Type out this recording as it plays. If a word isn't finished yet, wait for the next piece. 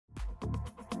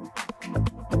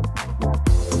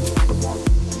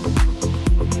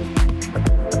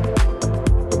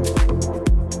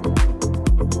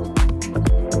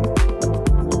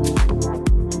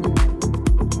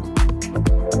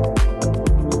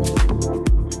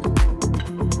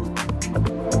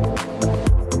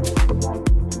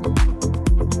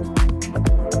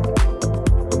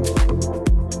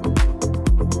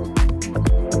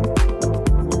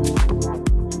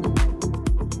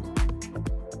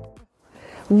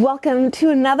Welcome to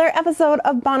another episode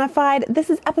of Bohnafide. This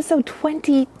is episode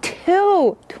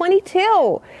 22. 22.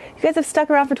 You guys have stuck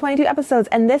around for 22 episodes,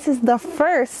 and this is the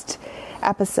first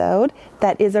episode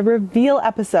that is a reveal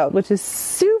episode, which is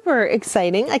super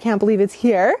exciting. I can't believe it's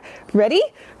here. Ready?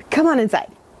 Come on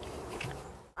inside.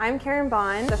 I'm Karin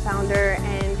Bohn, the founder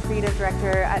and creative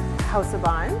director at House of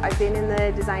Bohn. I've been in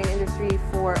the design industry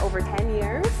for over 10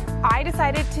 years. I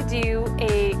decided to do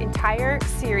an entire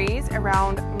series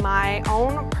around my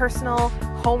own personal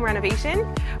home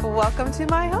renovation. Welcome to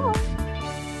my home.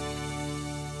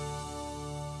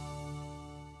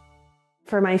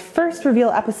 For my first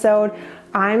reveal episode,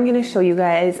 I'm going to show you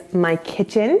guys my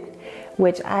kitchen,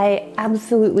 which I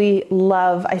absolutely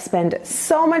love. I spend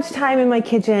so much time in my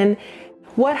kitchen.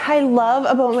 What I love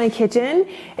about my kitchen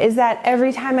is that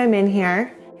every time I'm in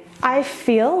here, I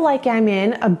feel like I'm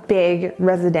in a big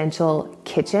residential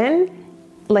kitchen,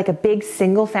 like a big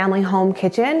single family home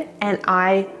kitchen, and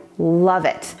I love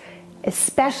it,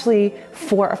 especially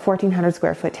for a 1,400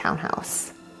 square foot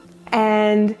townhouse.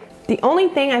 And the only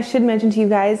thing I should mention to you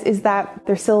guys is that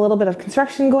there's still a little bit of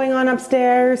construction going on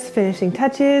upstairs, finishing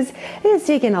touches. It has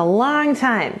taken a long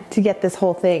time to get this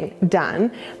whole thing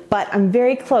done, but I'm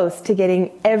very close to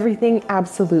getting everything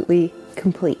absolutely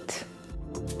complete.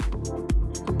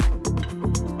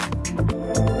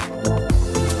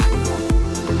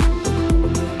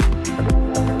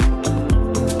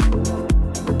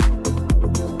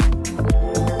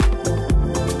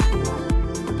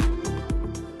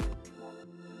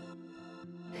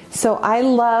 So I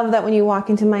love that when you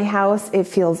walk into my house, it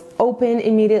feels open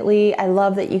immediately. I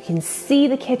love that you can see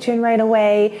the kitchen right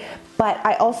away. But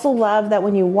I also love that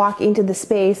when you walk into the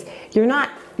space, you're not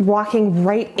walking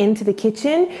right into the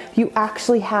kitchen. You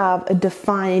actually have a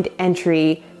defined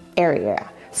entry area.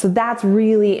 So that's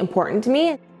really important to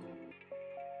me.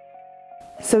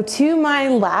 So to my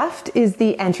left is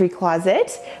the entry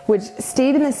closet, which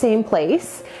stayed in the same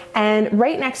place. And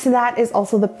right next to that is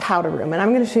also the powder room. And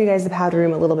I'm going to show you guys the powder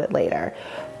room a little bit later.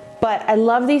 But I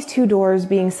love these two doors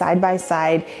being side by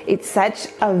side. It's such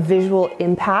a visual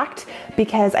impact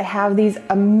because I have these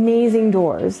amazing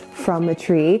doors from the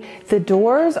tree. The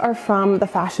doors are from the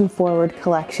Fashion Forward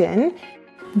collection.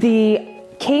 The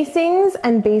casings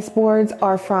and baseboards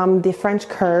are from the French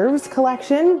Curves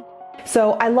collection.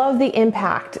 So I love the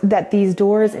impact that these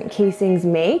doors and casings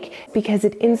make because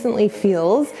it instantly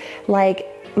feels like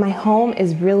my home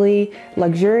is really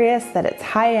luxurious, that it's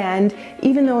high end,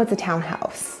 even though it's a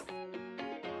townhouse.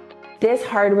 This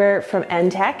hardware from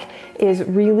N-Tech is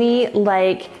really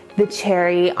like the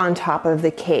cherry on top of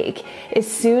the cake.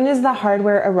 As soon as the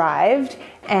hardware arrived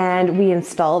and we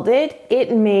installed it,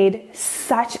 it made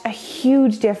such a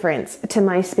huge difference to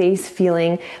my space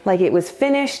feeling like it was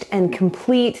finished and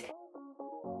complete.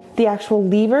 The actual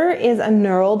lever is a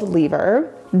knurled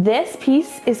lever. This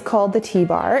piece is called the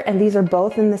T-bar, and these are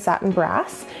both in the satin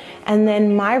brass. And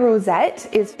then my rosette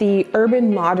is the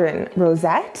Urban Modern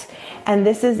rosette, and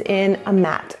this is in a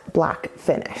matte black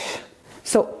finish.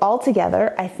 So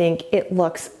altogether, I think it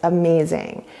looks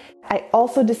amazing. I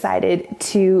also decided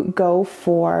to go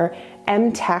for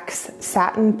M-Tech's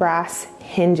satin brass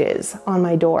hinges on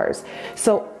my doors.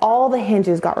 So all the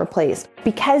hinges got replaced.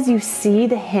 Because you see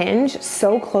the hinge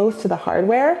so close to the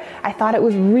hardware, I thought it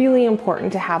was really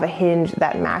important to have a hinge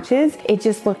that matches. It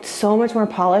just looked so much more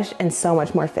polished and so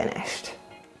much more finished.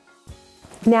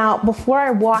 Now, before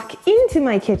I walk into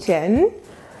my kitchen,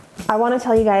 I want to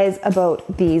tell you guys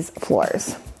about these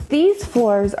floors. These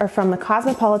floors are from the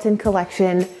Cosmopolitan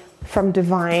collection from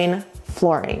Divine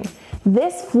Flooring.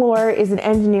 This floor is an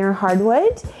engineer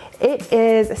hardwood. It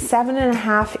is a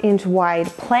 7.5 inch wide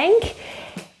plank.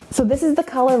 So this is the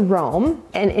color Rome,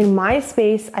 and in my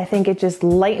space, I think it just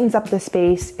lightens up the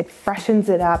space, it freshens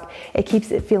it up, it keeps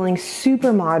it feeling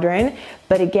super modern,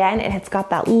 but again, it's got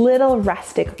that little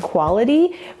rustic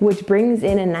quality, which brings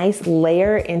in a nice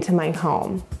layer into my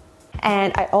home.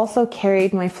 And I also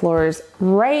carried my floors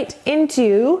right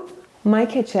into my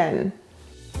kitchen.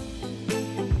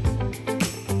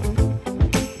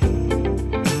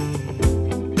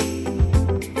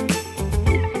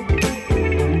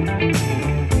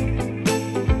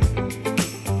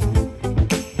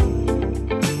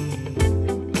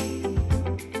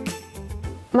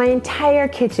 My entire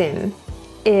kitchen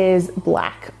is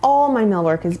black. All my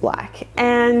millwork is black.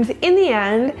 And in the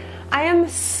end, I am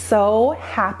so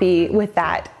happy with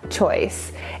that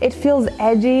choice. It feels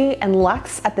edgy and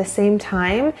luxe at the same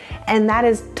time, and that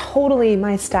is totally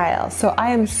my style. So I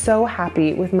am so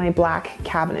happy with my black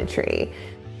cabinetry.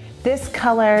 This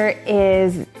color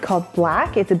is called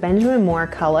black. It's a Benjamin Moore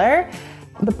color.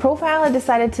 The profile I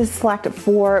decided to select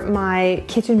for my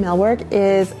kitchen millwork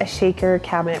is a shaker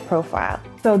cabinet profile.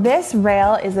 So this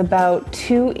rail is about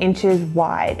 2 inches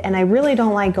wide, and I really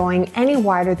don't like going any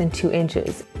wider than 2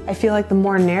 inches. I feel like the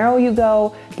more narrow you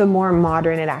go, the more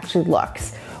modern it actually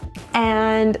looks.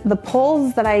 And the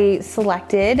poles that I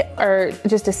selected are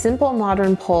just a simple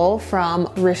modern pole from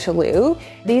Richelieu.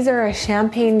 These are a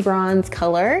champagne bronze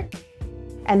color.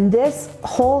 And this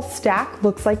whole stack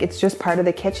looks like it's just part of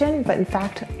the kitchen, but in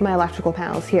fact, my electrical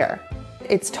panel is here.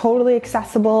 It's totally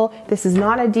accessible. This is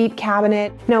not a deep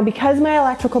cabinet. Now, because my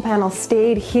electrical panel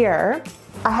stayed here,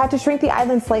 I had to shrink the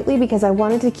island slightly because I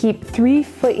wanted to keep 3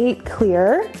 feet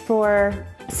clear for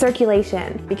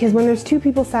circulation. Because when there's 2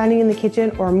 people standing in the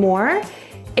kitchen or more,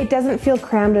 it doesn't feel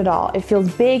crammed at all. It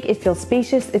feels big, it feels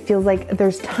spacious, it feels like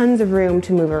there's tons of room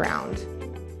to move around.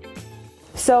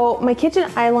 So my kitchen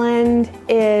island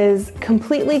is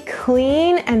completely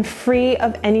clean and free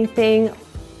of anything.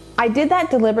 I did that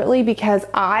deliberately because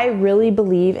I really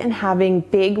believe in having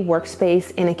big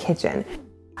workspace in a kitchen.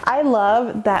 I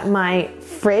love that my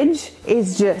fridge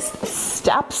is just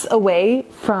steps away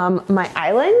from my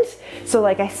island. So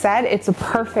like I said, it's a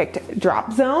perfect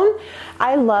drop zone.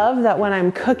 I love that when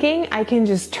I'm cooking, I can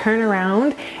just turn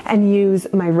around and use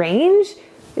my range.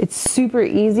 It's super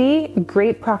easy,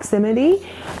 great proximity.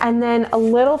 And then a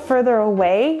little further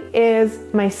away is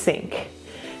my sink.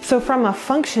 So from a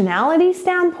functionality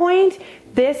standpoint,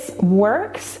 this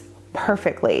works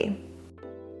perfectly.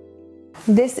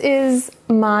 This is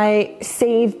my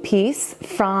save piece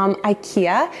from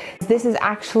IKEA. This is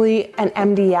actually an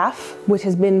MDF, which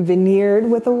has been veneered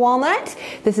with a walnut.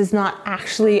 This is not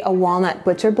actually a walnut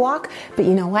butcher block, but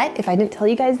you know what? If I didn't tell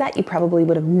you guys that, you probably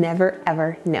would have never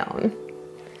ever known.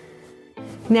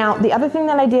 Now, the other thing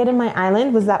that I did in my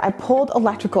island was that I pulled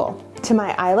electrical to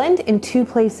my island in 2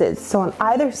 places. So on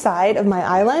either side of my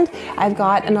island, I've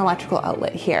got an electrical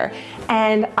outlet here.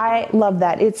 And I love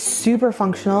that. It's super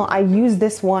functional. I use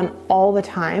this one all the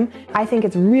time. I think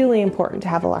it's really important to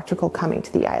have electrical coming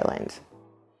to the island.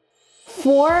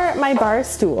 For my bar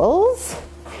stools,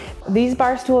 these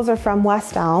bar stools are from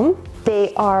West Elm.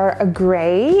 They are a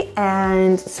gray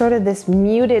and sort of this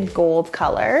muted gold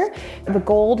color. The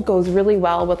gold goes really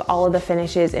well with all of the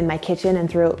finishes in my kitchen and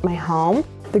throughout my home.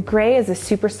 The gray is a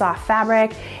super soft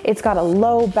fabric. It's got a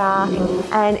low back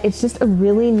and it's just a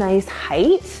really nice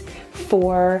height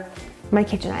for my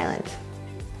kitchen island.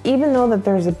 Even though that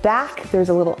there's a back, there's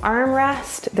a little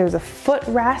armrest, there's a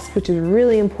footrest, which is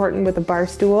really important with a bar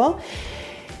stool,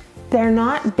 they're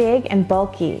not big and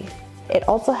bulky. It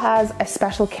also has a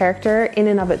special character in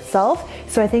and of itself,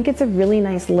 so I think it's a really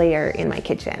nice layer in my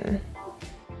kitchen.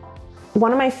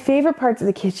 One of my favorite parts of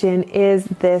the kitchen is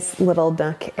this little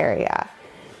nook area.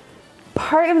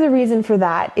 Part of the reason for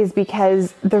that is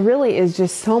because there really is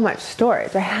just so much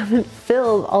storage. I haven't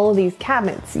filled all of these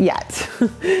cabinets yet.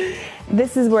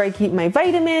 This is where I keep my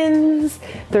vitamins.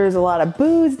 There's a lot of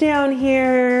booze down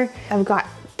here. I've got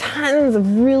tons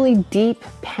of really deep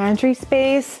pantry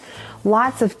space.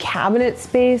 Lots of cabinet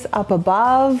space up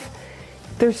above.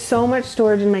 There's so much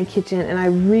storage in my kitchen and I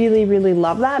really, really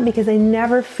love that because I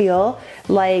never feel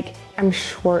like I'm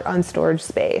short on storage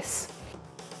space.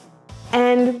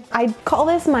 And I call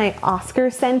this my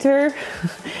Oscar Center.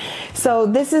 So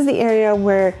this is the area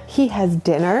where he has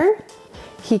dinner.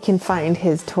 He can find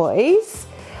his toys.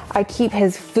 I keep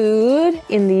his food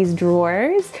in these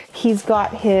drawers. He's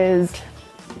got his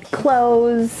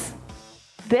clothes.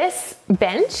 This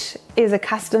bench is a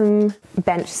custom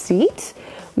bench seat.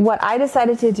 What I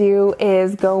decided to do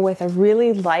is go with a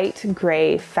really light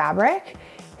gray fabric.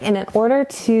 And in order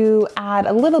to add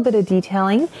a little bit of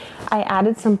detailing, I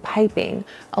added some piping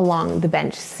along the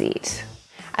bench seat.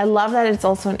 I love that it's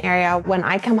also an area when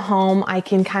I come home, I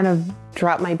can kind of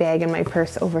drop my bag and my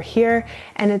purse over here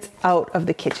and it's out of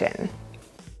the kitchen.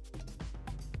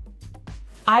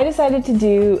 I decided to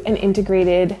do an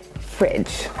integrated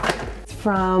fridge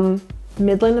from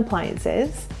Midland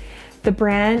Appliances. The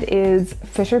brand is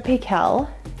Fisher Paykel,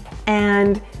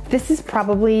 and this is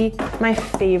probably my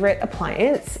favorite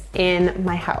appliance in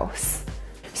my house.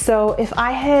 So if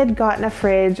I had gotten a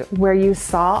fridge where you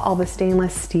saw all the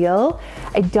stainless steel,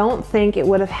 I don't think it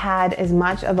would have had as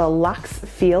much of a luxe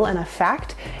feel and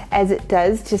effect as it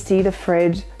does to see the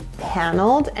fridge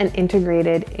paneled and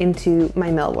integrated into my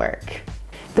millwork.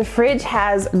 The fridge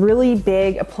has really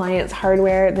big appliance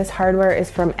hardware. This hardware is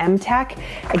from M-Tech.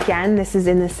 Again, this is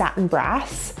in the satin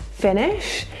brass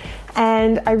finish.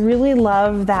 And I really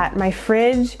love that my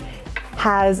fridge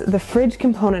has the fridge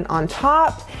component on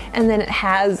top and then it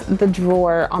has the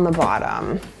drawer on the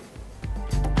bottom.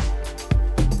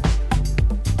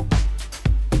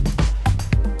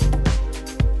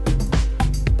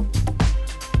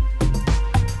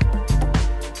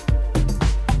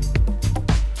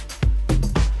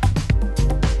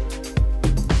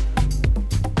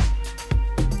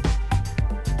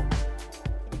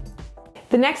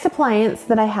 The next appliance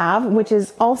that I have, which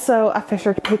is also a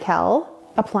Fisher-Paykel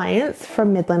appliance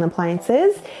from Midland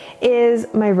Appliances, is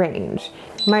my range.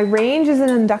 My range is an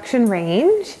induction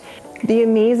range. The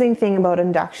amazing thing about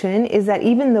induction is that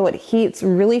even though it heats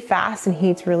really fast and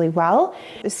heats really well,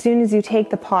 as soon as you take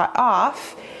the pot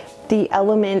off, the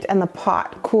element and the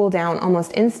pot cool down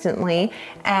almost instantly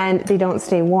and they don't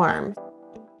stay warm.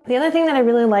 The other thing that I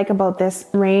really like about this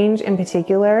range in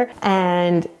particular,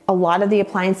 and a lot of the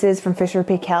appliances from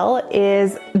Fisher-Paykel,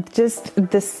 is just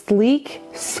the sleek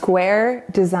square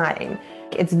design.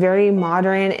 It's very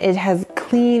modern, it has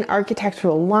clean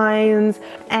architectural lines,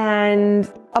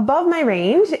 and above my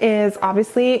range is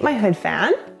obviously my hood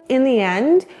fan. In the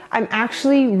end, I'm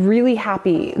actually really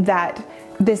happy that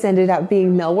this ended up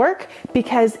being millwork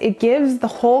because it gives the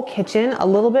whole kitchen a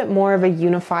little bit more of a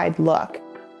unified look.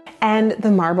 And the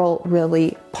marble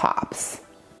really pops.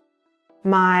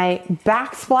 My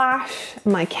backsplash,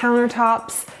 my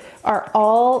countertops are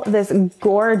all this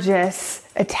gorgeous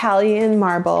Italian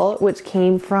marble, which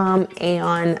came from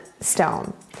Aeon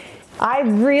stone. I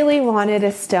really wanted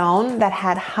a stone that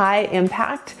had high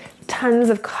impact, tons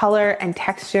of color and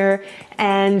texture,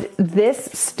 and this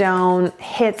stone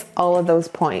hits all of those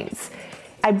points.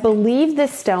 I believe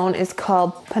this stone is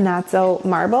called Panazzo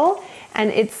marble, and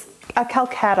it's a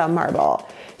Calcutta marble.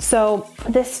 So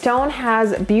this stone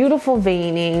has beautiful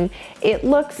veining. It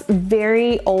looks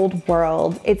very old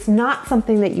world. It's not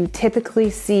something that you typically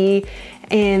see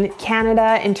in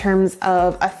Canada in terms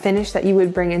of a finish that you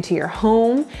would bring into your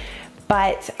home.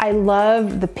 But I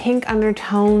love the pink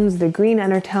undertones, the green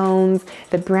undertones,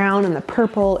 the brown and the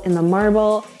purple in the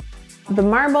marble. The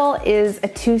marble is a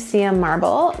 2 cm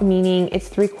marble, meaning it's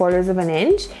 3/4 of an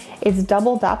inch. It's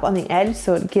doubled up on the edge,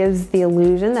 so it gives the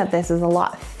illusion that this is a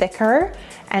lot thicker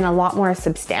and a lot more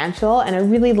substantial, and I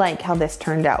really like how this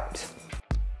turned out.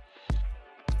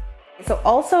 So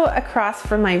also across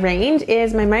from my range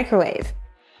is my microwave.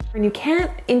 And you can't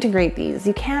integrate these,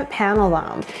 you can't panel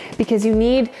them because you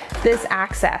need this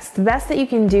access. The best that you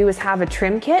can do is have a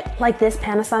trim kit like this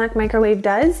Panasonic microwave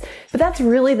does, but that's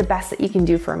really the best that you can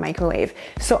do for a microwave.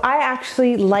 So I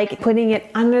actually like putting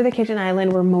it under the kitchen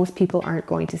island where most people aren't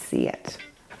going to see it.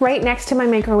 Right next to my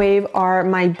microwave are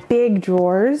my big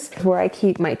drawers where I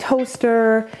keep my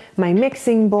toaster, my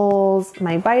mixing bowls,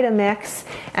 my Vitamix,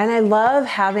 and I love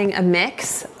having a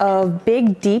mix of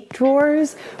big deep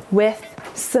drawers with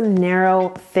some narrow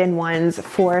thin ones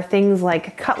for things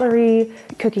like cutlery,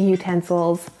 cooking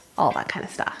utensils, all that kind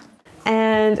of stuff.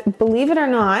 And believe it or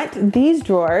not, these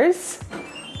drawers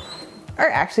are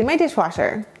actually my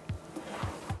dishwasher.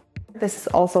 This is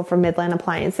also from Midland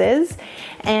Appliances,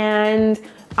 and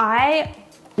I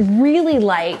really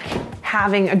like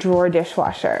having a drawer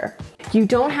dishwasher. You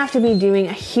don't have to be doing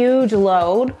a huge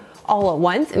load all at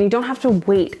once, and you don't have to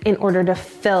wait in order to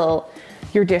fill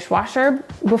your dishwasher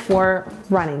before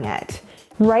running it.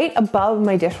 Right above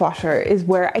my dishwasher is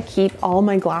where I keep all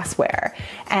my glassware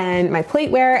and my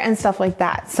plateware and stuff like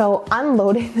that. So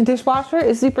unloading the dishwasher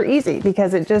is super easy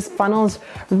because it just funnels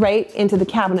right into the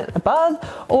cabinet above,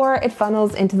 or it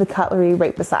funnels into the cutlery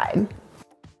right beside.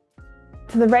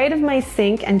 To the right of my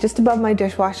sink and just above my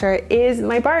dishwasher is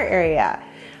my bar area.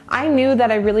 I knew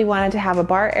that I really wanted to have a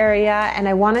bar area, and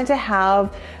I wanted to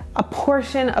have a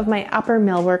portion of my upper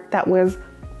millwork that was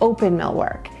open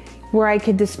millwork, where I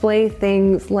could display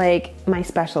things like my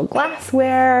special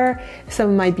glassware,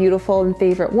 some of my beautiful and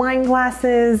favorite wine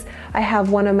glasses. I have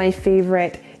one of my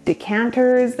favorite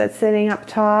decanters that's sitting up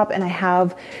top, and I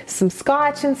have some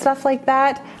scotch and stuff like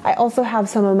that. I also have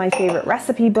some of my favorite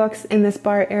recipe books in this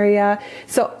bar area.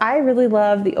 So I really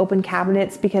love the open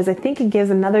cabinets because I think it gives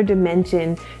another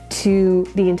dimension to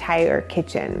the entire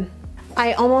kitchen.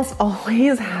 I almost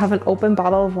always have an open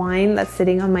bottle of wine that's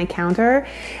sitting on my counter,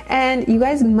 and you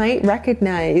guys might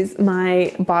recognize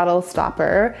my bottle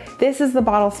stopper. This is the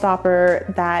bottle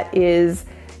stopper that is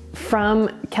from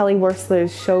Kelly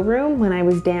Wursler's showroom when I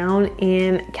was down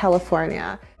in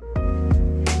California.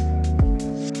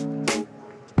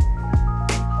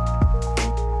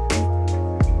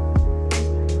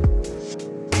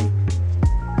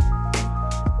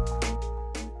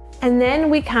 And then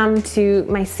we come to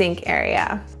my sink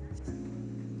area.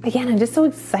 Again, I'm just so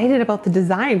excited about the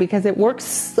design because it works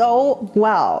so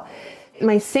well.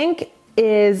 My sink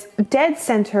is dead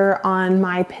center on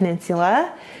my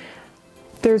peninsula.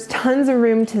 There's tons of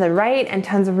room to the right and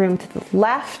tons of room to the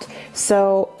left.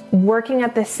 So working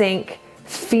at the sink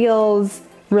feels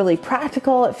really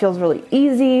practical. It feels really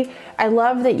easy. I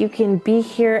love that you can be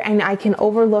here and I can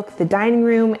overlook the dining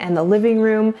room and the living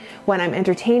room when I'm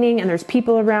entertaining and there's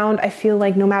people around. I feel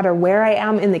like no matter where I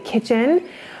am in the kitchen,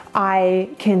 I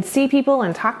can see people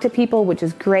and talk to people, which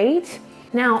is great.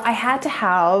 Now, I had to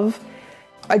have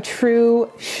a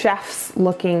true chef's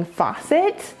looking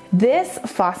faucet. This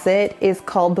faucet is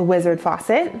called the Wizard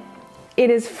faucet. It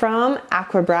is from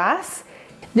Aquabrass.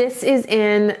 This is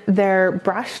in their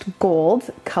brushed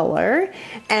gold color,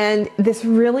 and this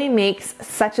really makes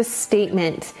such a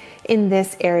statement in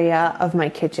this area of my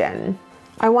kitchen.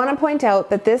 I want to point out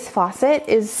that this faucet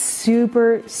is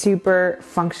super, super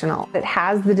functional. It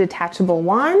has the detachable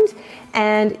wand,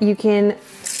 and you can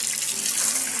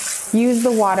use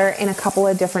the water in a couple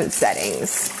of different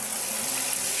settings.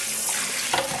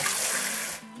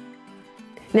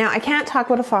 Now, I can't talk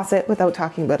about a faucet without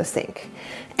talking about a sink.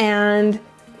 And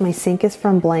my sink is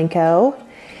from Blanco,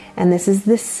 and this is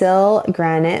the Sil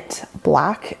Granite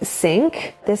Black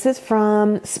Sink. This is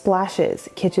from Splashes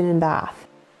Kitchen and Bath.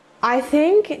 I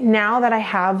think now that I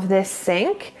have this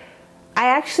sink, I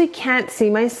actually can't see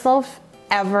myself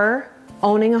ever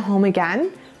owning a home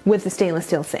again with a stainless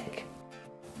steel sink.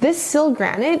 This Sil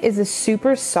Granite is a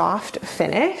super soft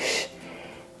finish.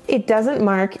 It doesn't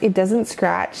mark, it doesn't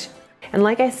scratch. And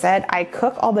like I said, I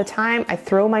cook all the time. I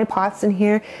throw my pots in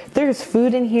here. There's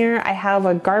food in here. I have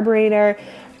a garburator.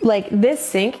 Like, this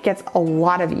sink gets a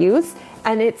lot of use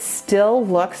and it still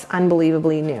looks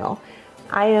unbelievably new.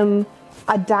 I am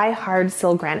a die-hard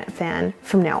Sil Granite fan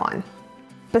from now on.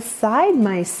 Beside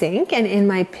my sink and in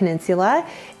my peninsula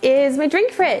is my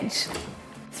drink fridge.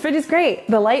 This fridge is great.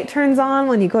 The light turns on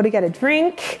when you go to get a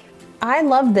drink. I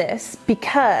love this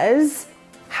because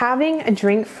having a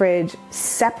drink fridge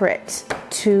separate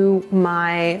to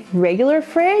my regular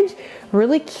fridge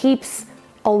really keeps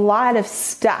a lot of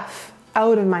stuff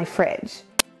out of my fridge.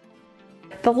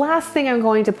 The last thing I'm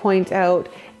going to point out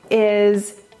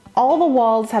is all the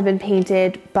walls have been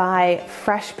painted by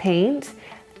Fresh Paint.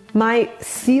 My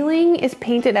ceiling is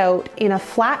painted out in a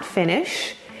flat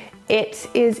finish. It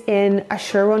is in a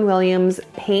Sherwin-Williams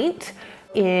paint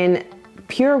in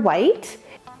pure white.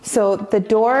 So the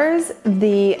doors,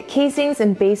 the casings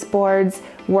and baseboards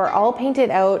were all painted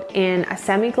out in a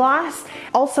semi-gloss,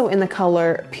 also in the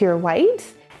color pure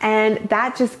white. And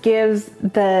that just gives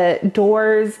the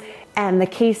doors and the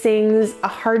casings a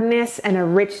hardness and a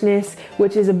richness,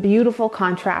 which is a beautiful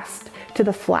contrast to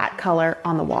the flat color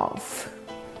on the walls.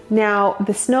 Now,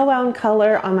 the snowbound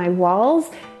color on my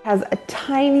walls has a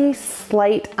tiny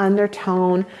slight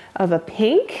undertone of a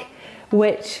pink,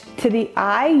 which to the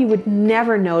eye you would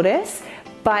never notice,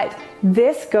 but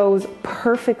this goes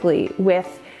perfectly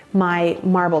with my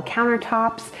marble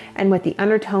countertops and with the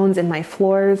undertones in my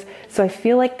floors. So I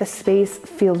feel like the space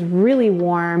feels really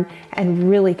warm and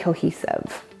really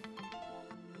cohesive.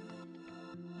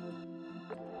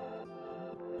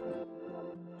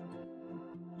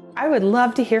 I would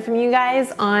love to hear from you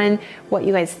guys on what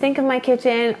you guys think of my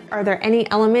kitchen. Are there any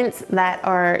elements that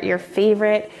are your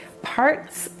favorite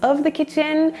parts of the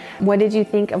kitchen? What did you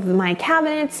think of my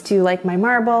cabinets? Do you like my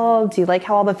marble? Do you like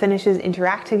how all the finishes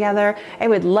interact together? I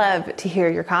would love to hear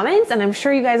your comments, and I'm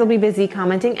sure you guys will be busy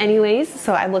commenting anyways,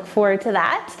 so I look forward to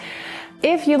that.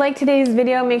 If you like today's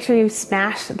video, make sure you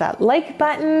smash that like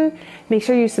button. Make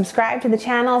sure you subscribe to the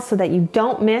channel so that you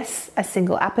don't miss a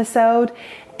single episode.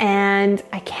 And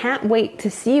I can't wait to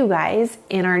see you guys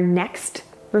in our next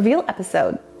reveal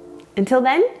episode. Until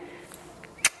then,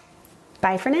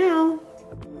 bye for now.